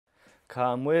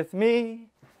Come with me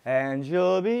and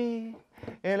you'll be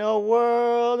in a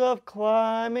world of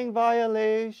climbing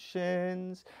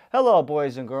violations. Hello,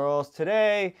 boys and girls.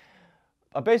 Today,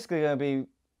 I'm basically going to be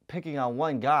picking on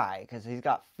one guy because he's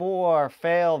got 4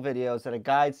 fail videos that a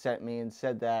guide sent me and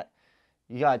said that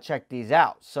you got to check these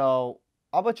out. So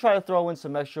I'm going to try to throw in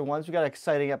some extra ones. We got an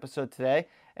exciting episode today,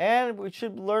 and we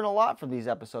should learn a lot from these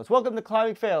episodes. Welcome to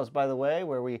Climbing Fails, by the way,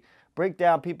 where we break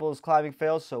down people's climbing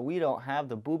fails so we don't have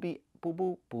the boo-boo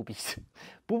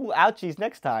ouchies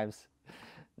next time.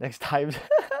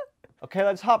 Okay,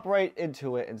 let's hop right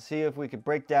into it and see if we can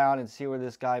break down and see where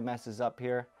this guy messes up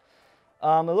here.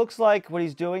 It looks like what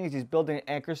he's doing is he's building an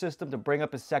anchor system to bring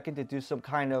up his second to do some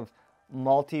kind of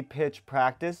multi-pitch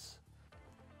practice.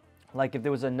 Like if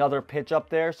there was another pitch up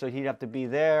there, so he'd have to be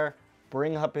there,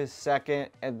 bring up his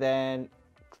second, and then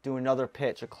do another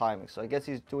pitch of climbing. So I guess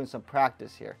he's doing some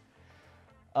practice here.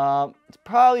 It's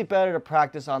probably better to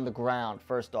practice on the ground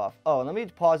first off. Oh, let me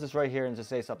pause this right here and just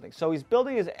say something. So he's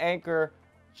building his anchor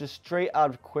just straight out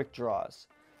of quick draws.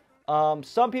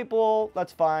 Some people,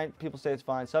 that's fine. People say it's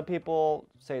fine. Some people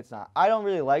say it's not. I don't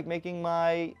really like making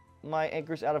my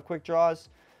anchors out of quick draws.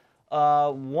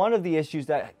 One of the issues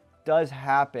that does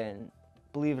happen,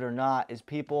 believe it or not, is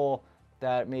people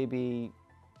that maybe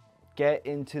get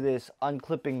into this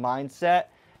unclipping mindset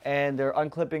and they're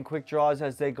unclipping quick draws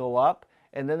as they go up.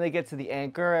 And then they get to the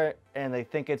anchor and they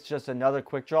think it's just another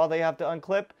quick draw they have to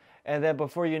unclip. And then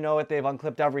before you know it, they've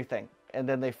unclipped everything. And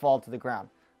then they fall to the ground.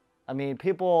 I mean,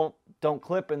 people don't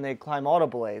clip and they climb auto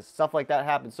belays. Stuff like that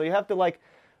happens. So you have to like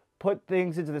put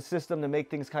things into the system to make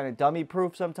things kind of dummy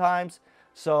proof sometimes.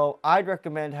 So I'd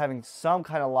recommend having some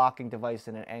kind of locking device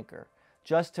in an anchor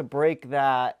just to break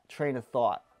that train of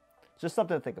thought. Just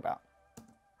something to think about.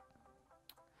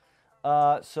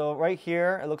 So right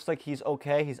here, it looks like he's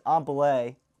okay. He's on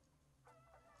belay.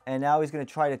 And now he's going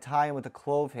to try to tie him with a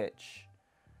clove hitch.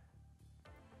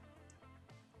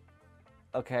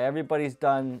 Okay, everybody's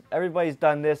done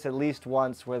this at least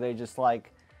once where they just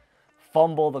like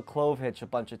fumble the clove hitch a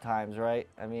bunch of times, right?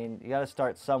 I mean, you got to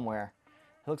start somewhere.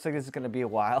 It looks like this is going to be a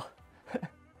while.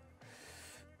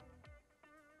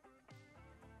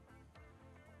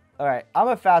 All right, I'm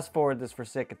going to fast forward this for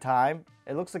sake of time.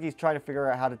 It looks like he's trying to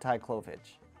figure out how to tie clove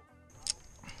hitch.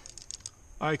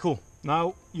 All right, cool.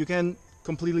 Now you can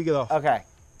completely get off. Okay.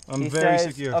 I'm very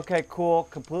secure. Okay, cool.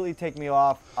 Completely take me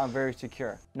off. I'm very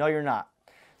secure. No, you're not.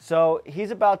 So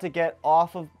he's about to get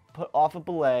off of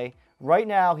belay. Right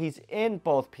now, he's in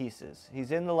both pieces.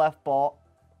 He's in the left bolt.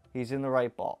 He's in the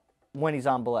right bolt when he's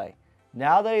on belay.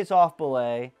 Now that he's off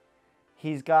belay,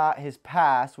 he's got his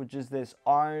pass, which is this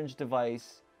orange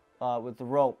device with the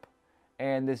rope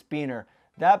and this beaner.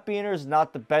 That beaner is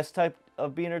not the best type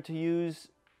of beaner to use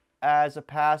as a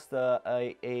pass.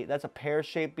 That's a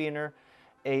pear-shaped beaner.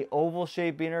 A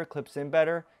oval-shaped beaner clips in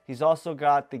better. He's also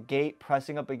got the gate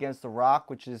pressing up against the rock,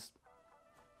 which is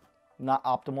not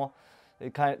optimal.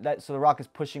 So the rock is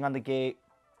pushing on the gate.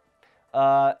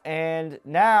 And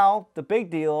now the big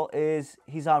deal is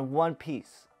he's on one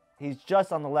piece. He's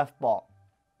just on the left bolt.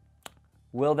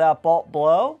 Will that bolt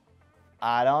blow?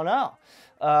 I don't know.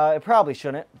 It probably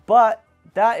shouldn't, but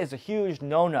that is a huge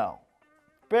no-no.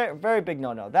 Very, very big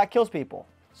no-no. That kills people.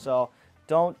 So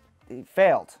don't, he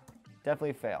failed.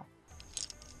 Definitely fail.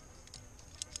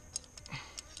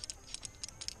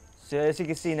 So as you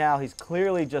can see now, he's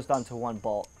clearly just onto one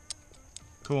bolt.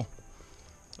 Cool.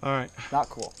 All right. Not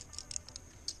cool.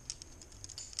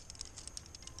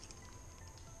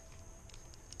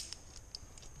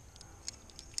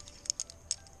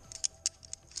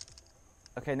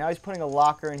 Okay, now he's putting a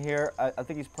locker in here. I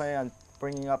think he's planning on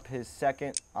bringing up his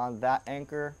second on that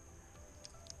anchor.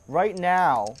 Right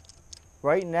now,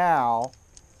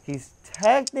 he's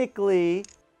technically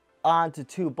onto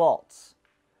 2 bolts.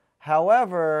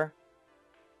 However,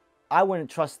 I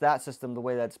wouldn't trust that system the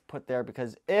way that's put there,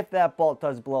 because if that bolt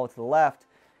does blow to the left,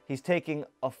 he's taking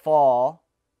a fall.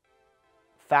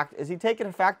 Is he taking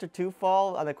a factor 2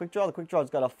 fall on the quick draw? The quick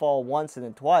draw's got a fall once and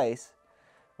then twice,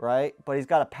 right? But he's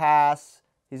got a pass.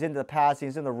 He's into the pass.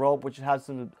 He's in the rope, which has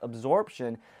some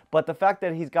absorption. But the fact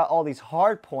that he's got all these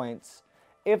hard points,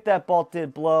 if that bolt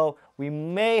did blow, we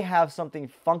may have something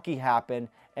funky happen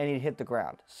and he'd hit the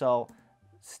ground. So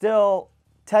still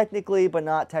technically, but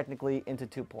not technically, into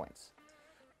 2 points.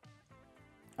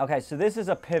 Okay, so this is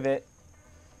a pivot.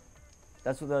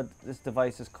 That's what this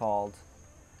device is called.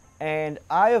 And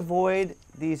I avoid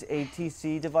these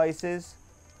ATC devices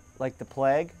like the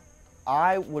plague.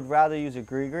 I would rather use a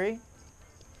Grigri.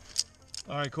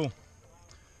 All right, cool.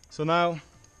 So now,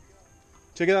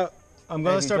 check it out. I'm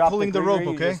gonna start pulling the rope,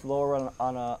 okay? You just lower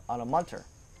on a munter.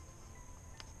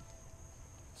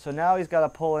 So now he's got to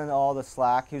pull in all the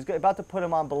slack. He was about to put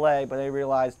him on belay, but they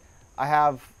realized I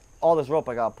have all this rope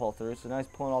I got to pull through. So now he's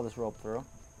pulling all this rope through.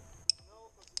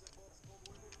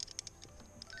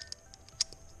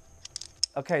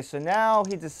 Okay, so now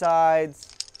he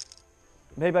decides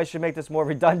maybe I should make this more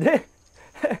redundant.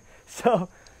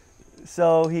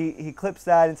 So he clips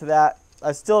that into that.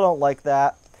 I still don't like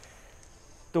that.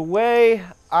 The way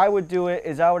I would do it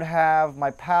is I would have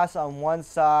my pass on one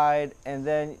side and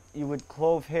then you would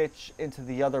clove hitch into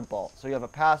the other bolt. So you have a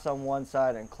pass on one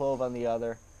side and clove on the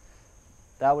other.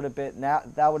 That would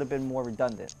have been more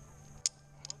redundant.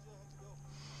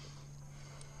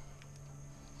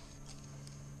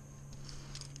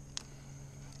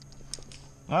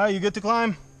 All right, you good to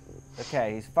climb?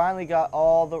 Okay, he's finally got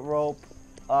all the rope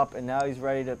up and now he's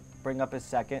ready to bring up his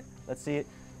second. Let's see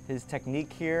his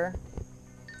technique here.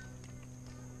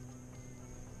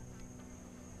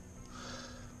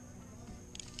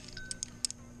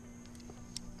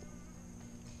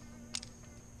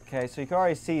 Okay, so you can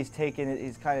already see he's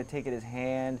kind of taking his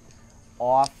hand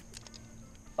off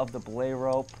of the belay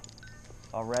rope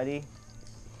already.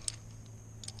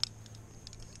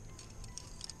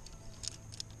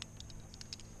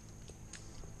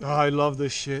 Oh, I love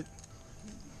this shit.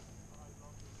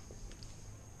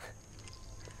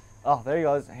 Oh, there he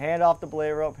goes. Hand off the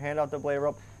belay rope, hand off the belay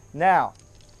rope. Now,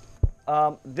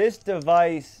 this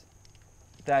device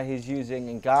that he's using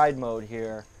in guide mode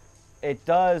here, it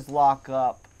does lock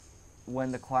up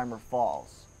when the climber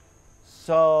falls.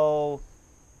 So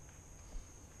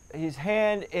your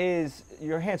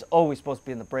hand's always supposed to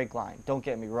be in the brake line, don't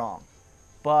get me wrong.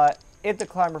 But if the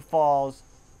climber falls,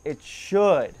 it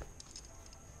should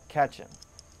catch him.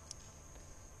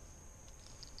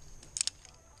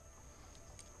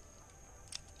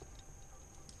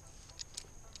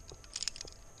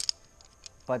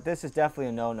 But this is definitely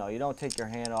a no-no. You don't take your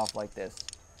hand off like this.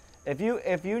 If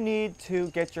you need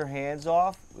to get your hands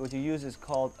off, what you use is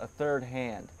called a third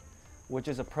hand, which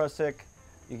is a prusik.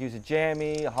 You can use a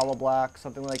jammy, a hollow block,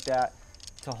 something like that,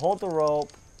 to hold the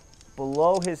rope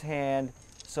below his hand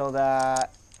so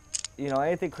that, you know,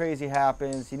 anything crazy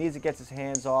happens, he needs to get his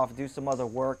hands off, do some other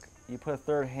work. You put a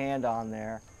third hand on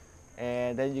there,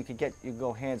 and then you can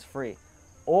go hands free.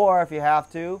 Or if you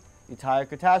have to, you tie a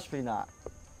catastrophe knot,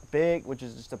 which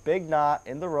is just a big knot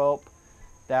in the rope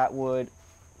that would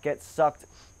get sucked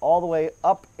all the way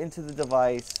up into the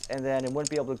device, and then it wouldn't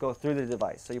be able to go through the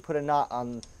device. So you put a knot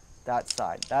on that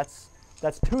side. That's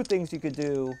two things you could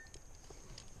do,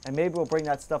 and maybe we'll bring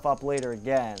that stuff up later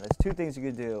again. There's two things you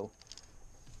could do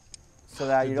so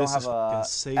that you don't have a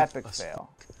epic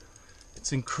fail.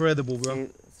 It's incredible, bro.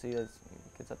 See it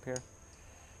gets up here.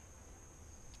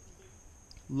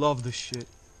 Love this shit.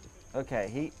 Okay,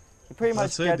 he pretty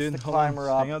much gets the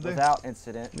climber up without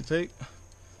incident.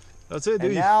 That's it, dude.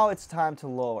 And now it's time to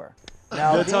lower.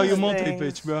 Now that's how you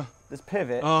multi-pitch, bro. This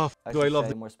pivot, oh, I love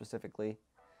it more specifically,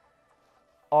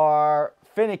 are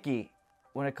finicky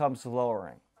when it comes to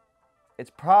lowering. It's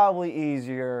probably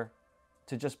easier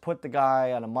to just put the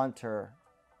guy on a munter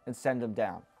and send him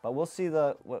down. But we'll see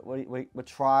what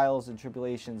trials and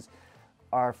tribulations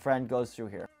our friend goes through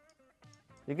here.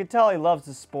 You can tell he loves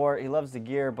the sport, he loves the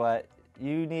gear, but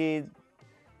you need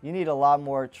a lot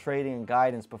more training and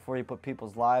guidance before you put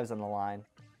people's lives on the line.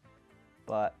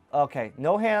 But, okay,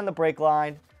 no hand on the brake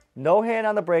line. No hand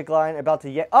on the brake line. About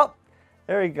to oh,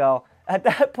 there you go. At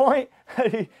that point,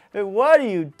 what are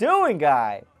you doing,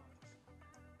 guy?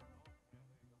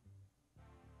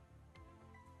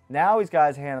 Now he's got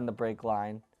his hand on the brake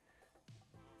line.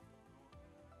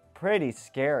 Pretty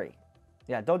scary.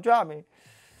 Yeah, don't drop me.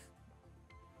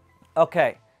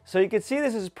 Okay, so you can see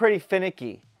this is pretty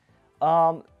finicky.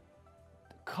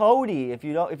 Cody, if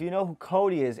you know who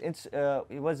Cody is,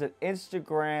 he was an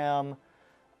Instagram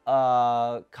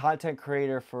content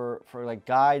creator for like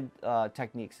guide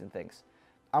techniques and things.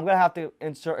 I'm gonna have to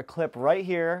insert a clip right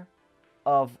here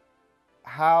of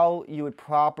how you would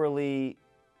properly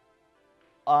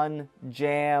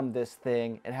unjam this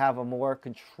thing and have a more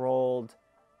controlled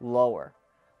lower.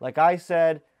 Like I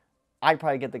said, I'd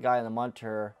probably get the guy in the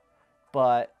munter,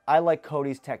 but I like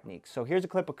Cody's technique. So here's a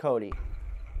clip of Cody.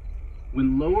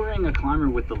 When lowering a climber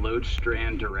with the load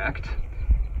strand direct,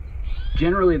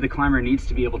 generally the climber needs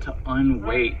to be able to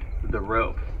unweight the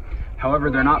rope. However,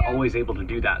 they're not always able to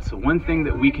do that. So one thing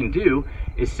that we can do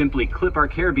is simply clip our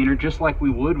carabiner just like we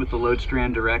would with the load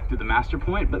strand direct through the master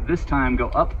point, but this time go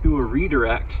up through a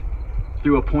redirect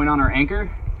through a point on our anchor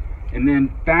and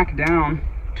then back down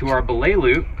to our belay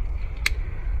loop.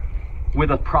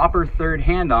 With a proper third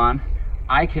hand on,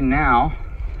 I can now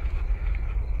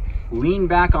lean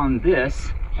back on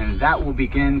this, and that will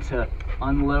begin to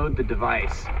unload the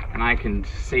device, and I can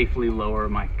safely lower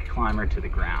my climber to the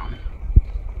ground.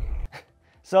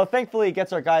 So thankfully he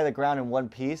gets our guy to the ground in one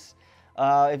piece.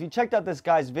 If you checked out this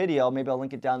guy's video, maybe I'll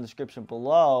link it down in the description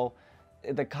below.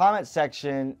 In the comment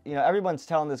section, you know, everyone's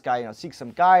telling this guy, you know, seek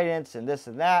some guidance and this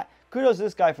and that. Kudos to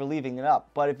this guy for leaving it up.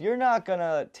 But if you're not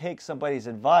gonna take somebody's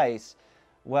advice,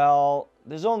 well,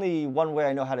 there's only one way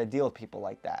I know how to deal with people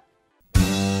like that.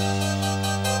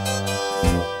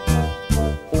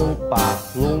 Oompa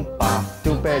loompa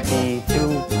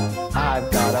doopity-doo, I've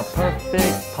got a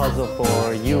perfect puzzle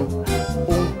for you.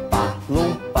 Oompa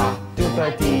loompa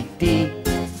doopity-dee,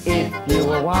 if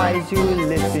you are wise, you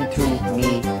listen to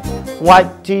me.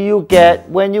 What do you get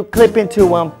when you clip into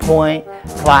one point?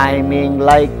 Climbing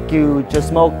like you just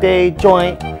smoked a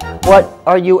joint. What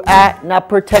are you at? Not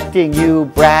protecting you,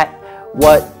 brat.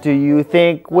 What do you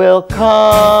think will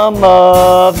come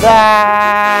of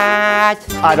that?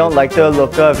 I don't like the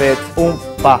look of it.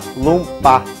 Oompa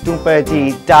loompa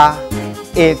doompa-dee-da.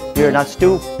 If you're not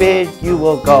stupid, you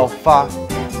will go far.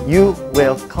 You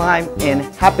will climb in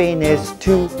happiness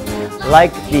too,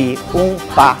 like the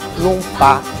Oompa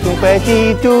loompa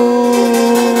doompa-dee-doo.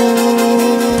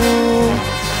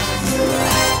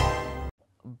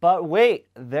 But wait,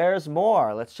 there's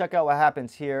more. Let's check out what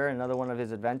happens here. Another one of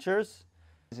his adventures.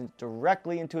 He's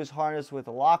directly into his harness with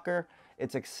a locker.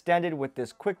 It's extended with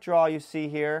this quick draw you see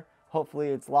here. Hopefully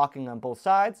it's locking on both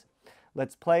sides.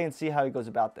 Let's play and see how he goes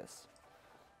about this.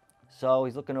 So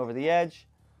he's looking over the edge.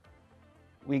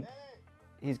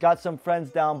 He's got some friends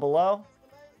down below.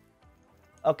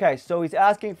 Okay, so he's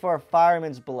asking for a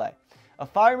fireman's belay. A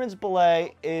fireman's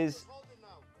belay is...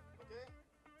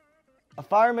 A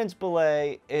fireman's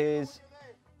belay is...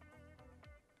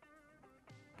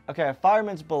 Okay, a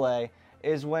fireman's belay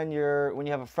is when you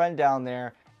have a friend down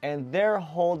there and they're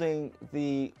holding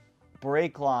the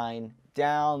brake line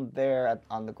down there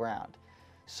on the ground.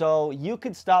 So you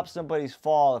could stop somebody's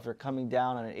fall if they're coming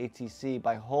down on an ATC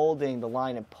by holding the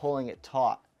line and pulling it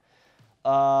taut.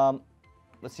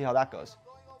 Let's see how that goes.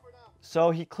 So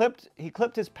he clipped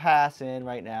his pass in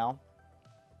right now.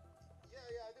 Yeah,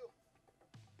 I do.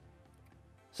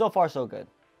 So far, so good.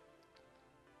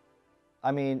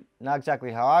 I mean, not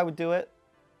exactly how I would do it.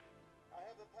 I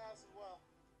have the pass as well.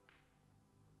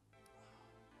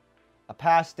 A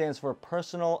PASS stands for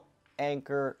Personal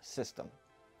Anchor System.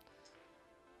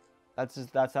 That's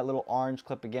that little orange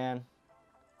clip again.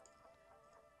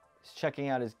 He's checking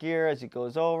out his gear as he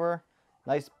goes over.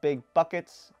 Nice big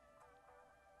buckets.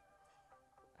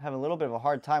 Having a little bit of a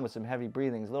hard time with some heavy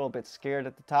breathing. He's a little bit scared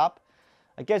at the top.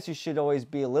 I guess you should always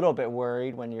be a little bit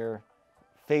worried when you're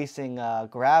facing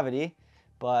gravity.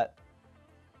 But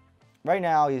right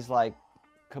now he's like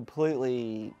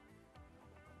completely...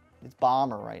 It's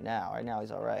bomber right now. Right now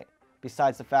he's all right.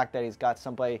 Besides the fact that he's got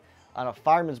somebody on a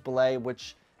fireman's belay,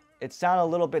 which it sounded a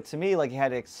little bit to me like he had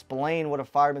to explain what a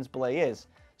fireman's belay is.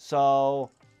 So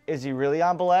is he really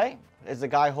on belay? Is the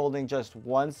guy holding just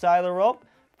one side of the rope?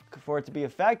 For it to be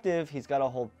effective, he's got to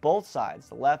hold both sides,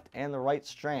 the left and the right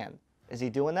strand. Is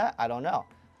he doing that? I don't know.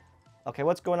 Okay,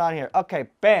 what's going on here? Okay,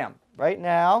 bam. Right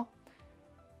now,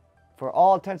 for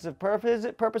all intents and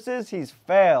purposes, he's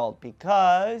failed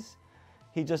because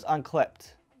he just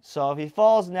unclipped. So if he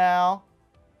falls now,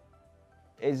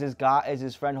 is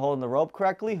his friend holding the rope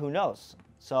correctly? Who knows?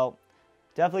 So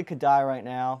definitely could die right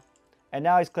now. And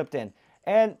now he's clipped in.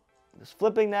 And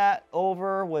flipping that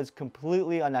over was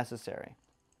completely unnecessary.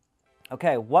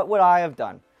 Okay, what would I have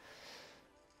done?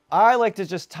 I like to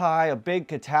just tie a big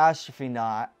catastrophe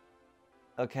knot.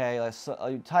 Okay,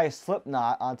 you tie a slip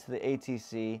knot onto the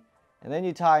ATC, and then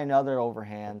you tie another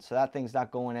overhand, so that thing's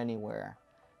not going anywhere.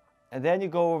 And then you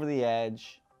go over the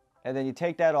edge, and then you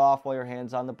take that off while your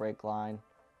hand's on the brake line,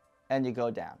 and you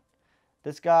go down.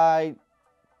 This guy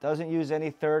doesn't use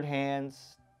any third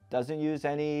hands, doesn't use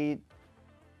any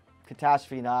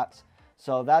catastrophe knots,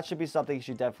 so that should be something you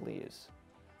should definitely use.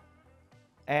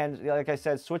 And like I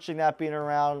said, switching that beam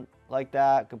around like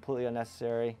that, completely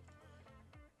unnecessary.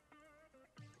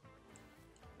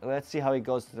 Let's see how he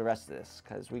goes to the rest of this,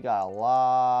 because we got a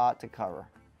lot to cover.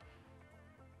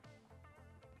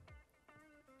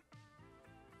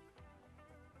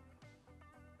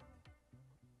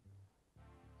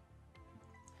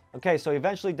 Okay, so he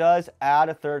eventually does add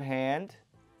a third hand.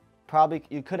 Probably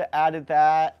you could have added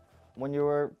that when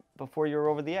before you were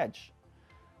over the edge.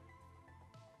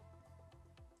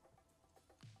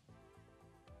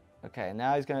 Okay,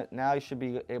 now he should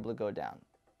be able to go down.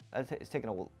 It's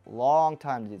taking a long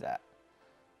time to do that.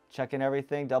 Checking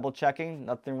everything, double checking,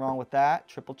 nothing wrong with that.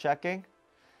 Triple checking.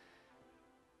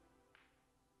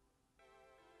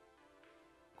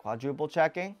 Quadruple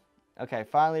checking. Okay,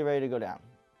 finally ready to go down.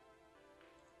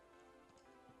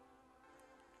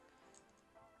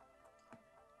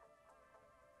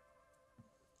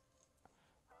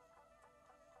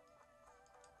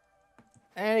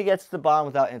 And he gets to the bottom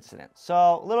without incident.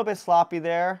 So a little bit sloppy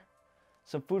there.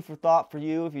 Some food for thought for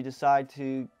you if you decide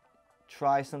to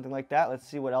try something like that. Let's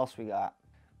see what else we got.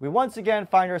 We once again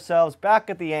find ourselves back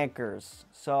at the anchors.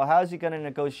 So how's he going to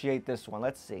negotiate this one?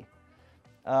 Let's see.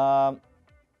 Okay,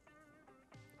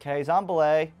 he's on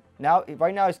belay. Now,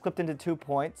 right now he's clipped into 2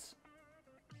 points.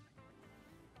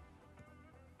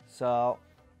 So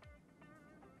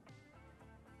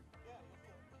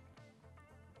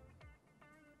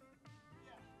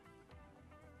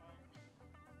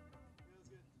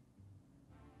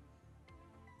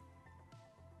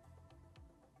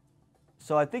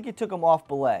I think you took him off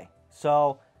belay.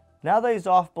 So now that he's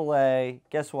off belay,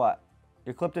 guess what?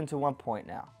 You're clipped into 1 point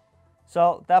now.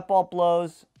 So that ball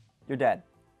blows, you're dead.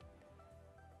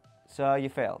 So you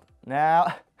failed.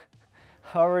 Now,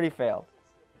 already failed.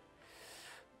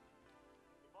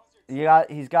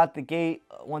 He's got the gate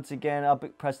once again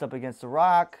pressed up against the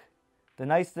rock. The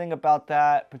nice thing about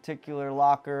that particular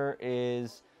locker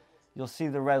is you'll see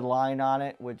the red line on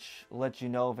it, which lets you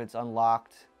know if it's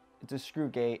unlocked. It's a screw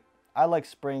gate. I like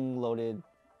spring-loaded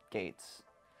gates.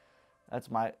 That's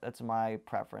my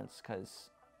preference because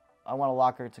I want a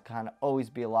locker to kind of always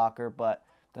be a locker. But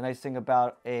the nice thing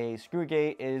about a screw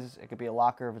gate is it could be a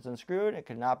locker if it's unscrewed. It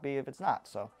could not be if it's not.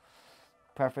 So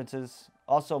preferences.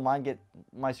 Also,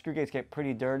 my screw gates get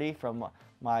pretty dirty from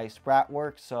my sprat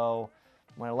work. So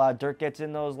when a lot of dirt gets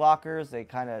in those lockers, they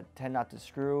kind of tend not to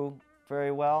screw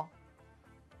very well.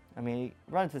 I mean, you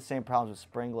run into the same problems with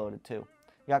spring-loaded too.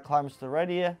 You got climbers to the right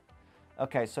of you.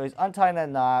 Okay, so he's untying that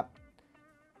knot.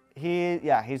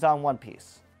 He's on one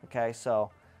piece. Okay,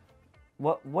 so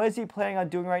what is he planning on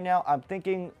doing right now? I'm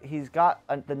thinking he's got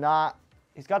the knot.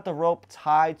 He's got the rope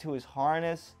tied to his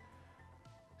harness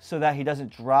so that he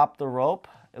doesn't drop the rope.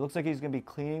 It looks like he's going to be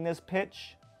cleaning this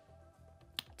pitch,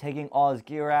 taking all his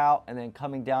gear out, and then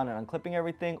coming down and unclipping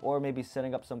everything, or maybe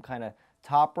setting up some kind of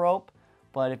top rope.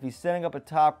 But if he's setting up a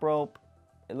top rope,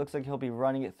 it looks like he'll be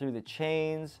running it through the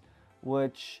chains,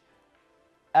 which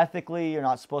ethically you're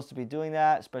not supposed to be doing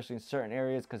that, especially in certain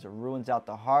areas because it ruins out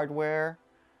the hardware.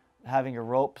 Having your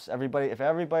ropes, if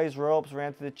everybody's ropes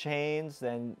ran through the chains,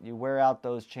 then you wear out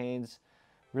those chains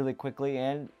really quickly,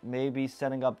 and maybe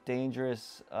setting up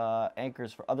dangerous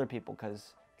anchors for other people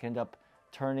because you can end up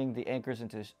turning the anchors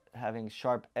into having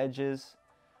sharp edges,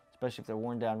 especially if they're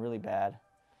worn down really bad.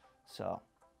 So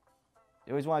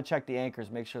you always want to check the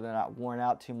anchors, make sure they're not worn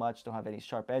out too much, don't have any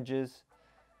sharp edges.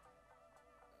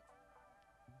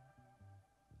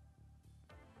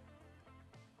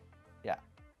 Yeah,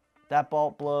 that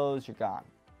bolt blows, you're gone.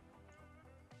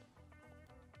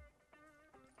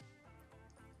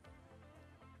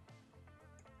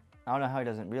 I don't know how he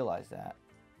doesn't realize that.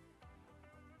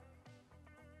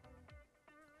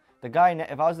 The guy,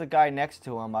 if I was the guy next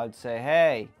to him, I would say,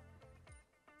 hey,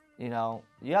 you know,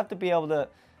 you have to be able to.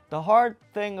 The hard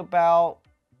thing about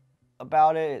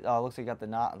it, oh, it looks like you got the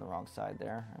knot on the wrong side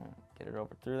there. Get it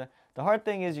over through there. The hard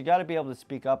thing is you got to be able to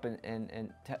speak up and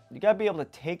you got to be able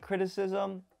to take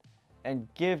criticism and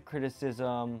give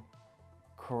criticism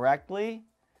correctly.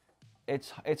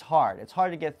 It's hard. It's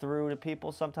hard to get through to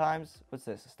people sometimes. What's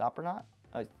this? A stopper knot?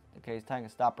 Oh, okay, he's tying a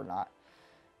stopper knot.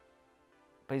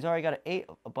 But he's already got an 8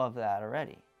 above that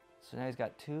already. So now he's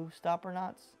got 2 stopper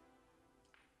knots.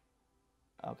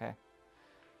 Okay.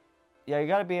 Yeah, you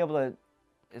got to be able to.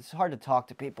 It's hard to talk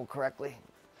to people correctly.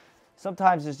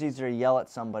 Sometimes it's easier to yell at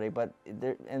somebody, but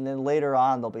and then later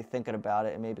on they'll be thinking about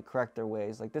it and maybe correct their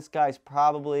ways. Like this guy's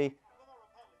probably.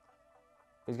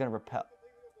 He's gonna repel.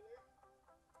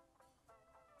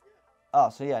 Oh,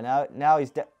 so yeah, now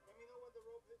he's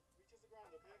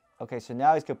okay, so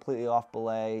now he's completely off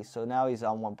belay. So now he's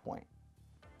on 1 point.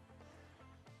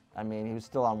 I mean, he was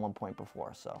still on 1 point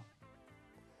before, so.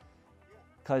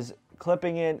 Because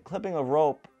clipping a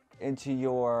rope into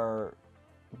your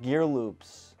gear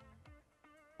loops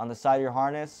on the side of your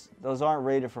harness, those aren't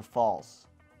rated for falls.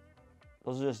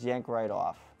 Those are just yank right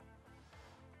off.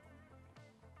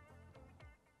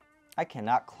 I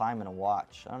cannot climb in a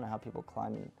watch. I don't know how people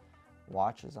climb in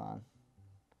watches on,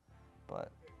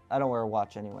 but I don't wear a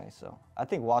watch anyway, so I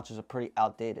think watches are pretty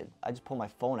outdated. I just pull my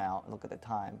phone out and look at the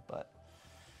time, but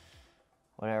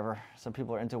whatever. Some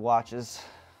people are into watches.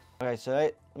 Okay, so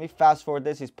let me fast forward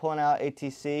this. He's pulling out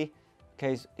ATC.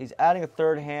 Okay, he's adding a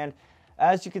third hand.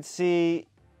 As you can see,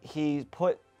 he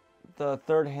put the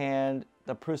third hand,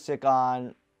 the Prusik,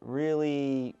 on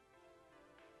really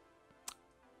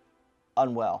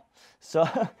unwell. So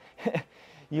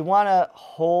You want to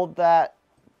hold that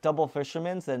double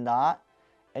fisherman's than not,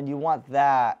 and you want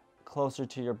that closer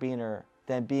to your beaner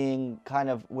than being kind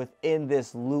of within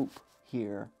this loop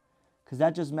here, because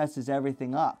that just messes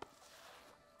everything up.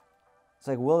 It's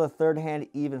like, will the third hand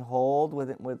even hold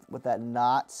with that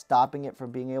knot stopping it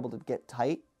from being able to get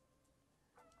tight?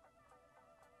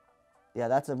 Yeah,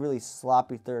 that's a really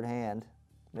sloppy third hand.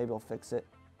 Maybe I'll fix it.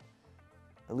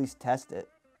 At least test it.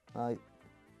 Kind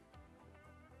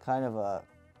of a...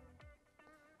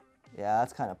 Yeah,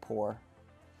 that's kind of poor.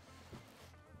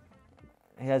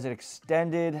 He has it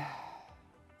extended.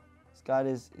 He's got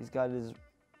his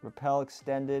rappel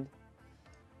extended.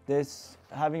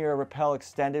 Having your rappel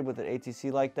extended with an ATC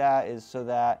like that is so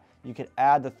that you can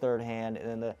add the third hand,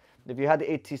 and then if you had the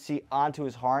ATC onto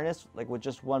his harness, like with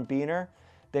just one beaner,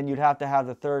 then you'd have to have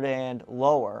the third hand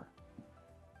lower,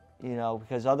 you know,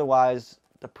 because otherwise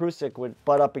the Prusik would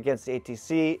butt up against the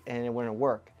ATC and it wouldn't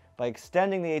work. By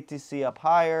extending the ATC up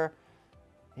higher,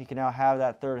 he can now have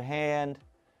that third hand,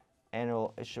 and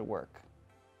it should work.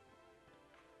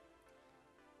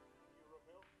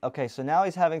 Okay, so now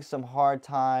he's having some hard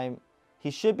time.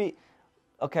 He should be...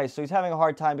 Okay, so he's having a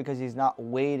hard time because he's not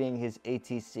weighting his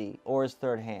ATC or his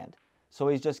third hand. So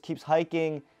he just keeps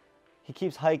hiking. He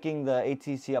keeps hiking the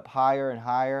ATC up higher and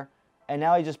higher. And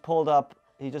now he just pulled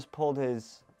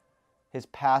his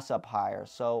pass up higher.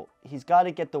 So he's got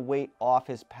to get the weight off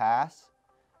his pass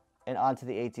and onto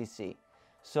the ATC.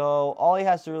 So all he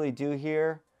has to really do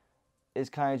here is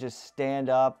kind of just stand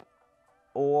up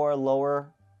or lower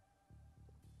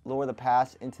the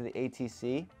pass into the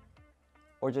ATC,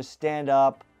 or just stand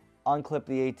up, unclip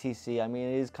the ATC. I mean,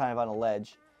 it is kind of on a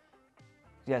ledge.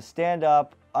 Yeah, stand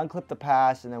up, unclip the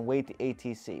pass, and then weight the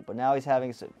ATC. But now he's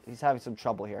having some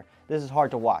trouble here. This is hard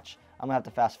to watch. I'm gonna have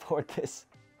to fast forward this.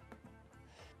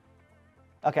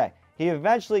 Okay, he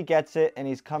eventually gets it, and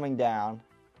he's coming down.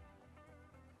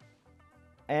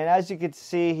 And as you can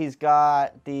see, he's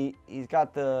got the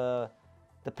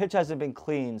pitch hasn't been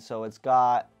cleaned, so it's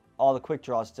got all the quick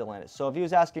draws still in it. So if he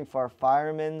was asking for a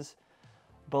fireman's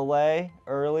belay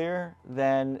earlier,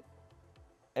 then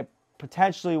it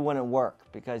potentially wouldn't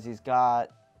work because he's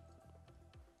got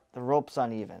the ropes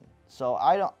uneven. So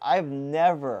I don't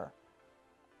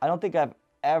think I've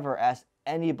ever asked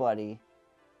anybody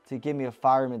to give me a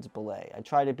fireman's belay. I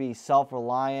try to be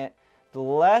self-reliant. The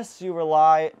less you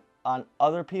rely on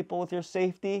other people with your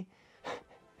safety,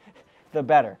 the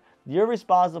better. You're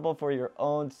responsible for your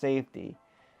own safety.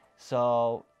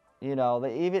 So, you know,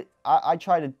 I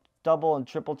try to double and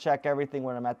triple check everything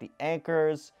when I'm at the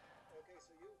anchors. Okay, so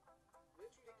you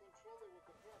literally control it with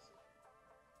the press.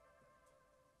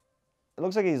 It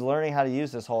looks like he's learning how to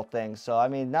use this whole thing. So, I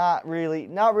mean, not really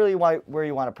where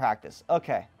you want to practice.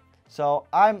 Okay, so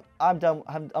I'm done.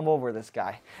 I'm over this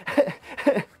guy.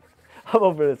 I'm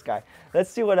over this guy. Let's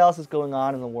see what else is going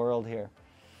on in the world here.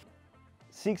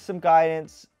 Seek some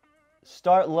guidance.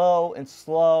 Start low and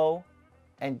slow.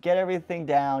 And get everything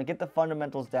down, get the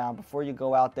fundamentals down before you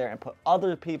go out there and put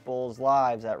other people's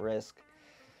lives at risk.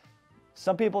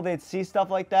 Some people, they'd see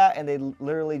stuff like that and they'd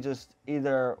literally just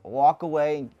either walk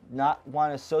away and not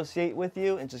want to associate with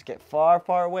you and just get far,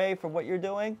 far away from what you're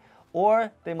doing,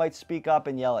 or they might speak up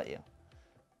and yell at you.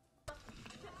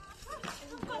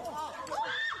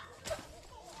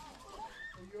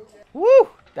 Woo!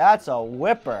 That's a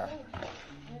whipper.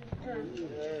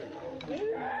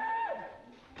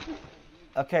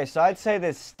 Okay, so I'd say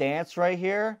this stance right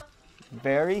here,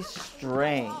 very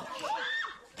strange.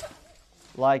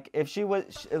 Like, if she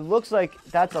was, it looks like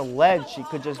that's a ledge she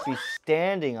could just be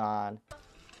standing on.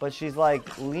 But she's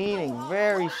like leaning,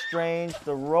 very strange.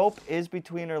 The rope is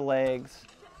between her legs.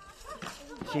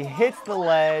 She hits the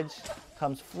ledge,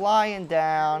 comes flying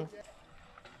down.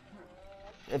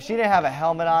 If she didn't have a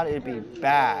helmet on, it'd be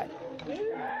bad.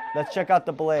 Let's check out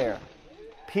the belay.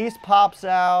 Piece pops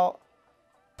out.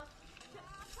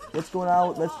 What's going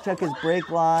on? Let's check his brake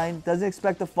line. Doesn't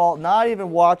expect to fall. Not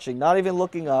even watching. Not even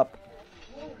looking up.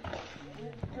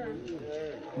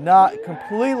 Not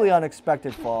completely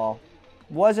unexpected fall.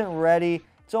 Wasn't ready.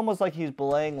 It's almost like he's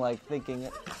belaying, like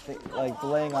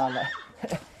belaying on that.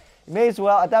 You may as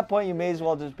well, at that point, you may as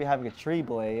well just be having a tree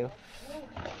belay you.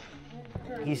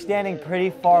 He's standing pretty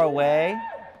far away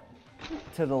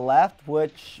to the left,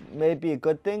 which may be a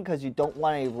good thing because you don't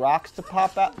want any rocks to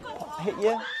pop out, hit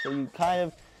you. So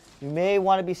you may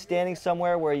want to be standing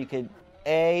somewhere where you could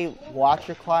A, watch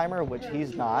your climber, which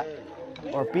he's not,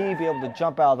 or B, be able to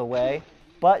jump out of the way.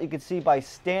 But you can see by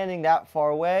standing that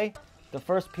far away, the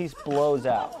first piece blows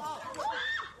out.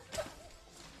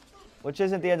 Which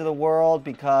isn't the end of the world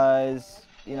because,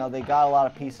 you know, they got a lot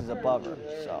of pieces above her.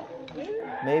 So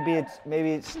maybe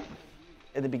it's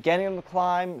at the beginning of the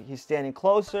climb, he's standing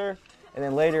closer, and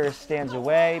then later he stands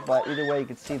away. But either way, you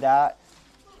can see that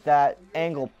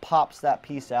angle pops that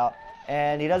piece out.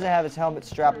 And he doesn't have his helmet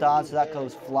strapped on, so that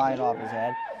goes flying off his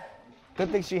head.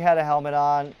 Good thing she had a helmet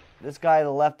on. This guy to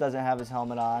the left doesn't have his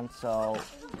helmet on, so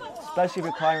especially if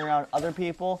you're climbing around other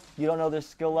people, you don't know their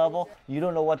skill level, you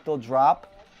don't know what they'll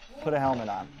drop, put a helmet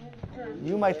on.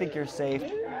 You might think you're safe,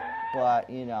 but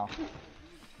you know.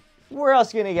 Where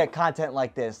else are you going to get content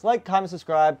like this? Like, comment,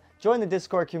 subscribe, join the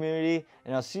Discord community,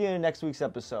 and I'll see you in next week's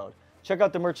episode. Check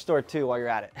out the merch store too while you're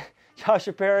at it.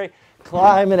 Joshua Perry,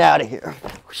 climbing out of here.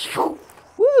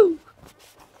 Woo!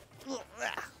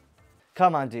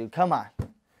 Come on, dude, come on.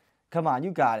 Come on,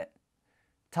 you got it.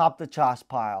 Top the choss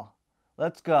pile.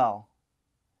 Let's go.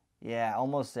 Yeah,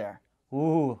 almost there.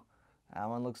 Ooh, that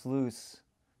one looks loose.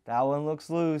 That one looks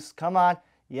loose. Come on.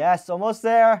 Yes, almost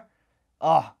there.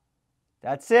 Oh,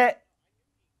 that's it.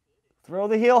 Throw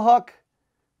the heel hook.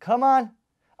 Come on.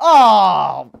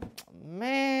 Oh,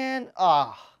 man.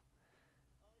 Oh.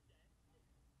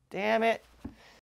 Damn it.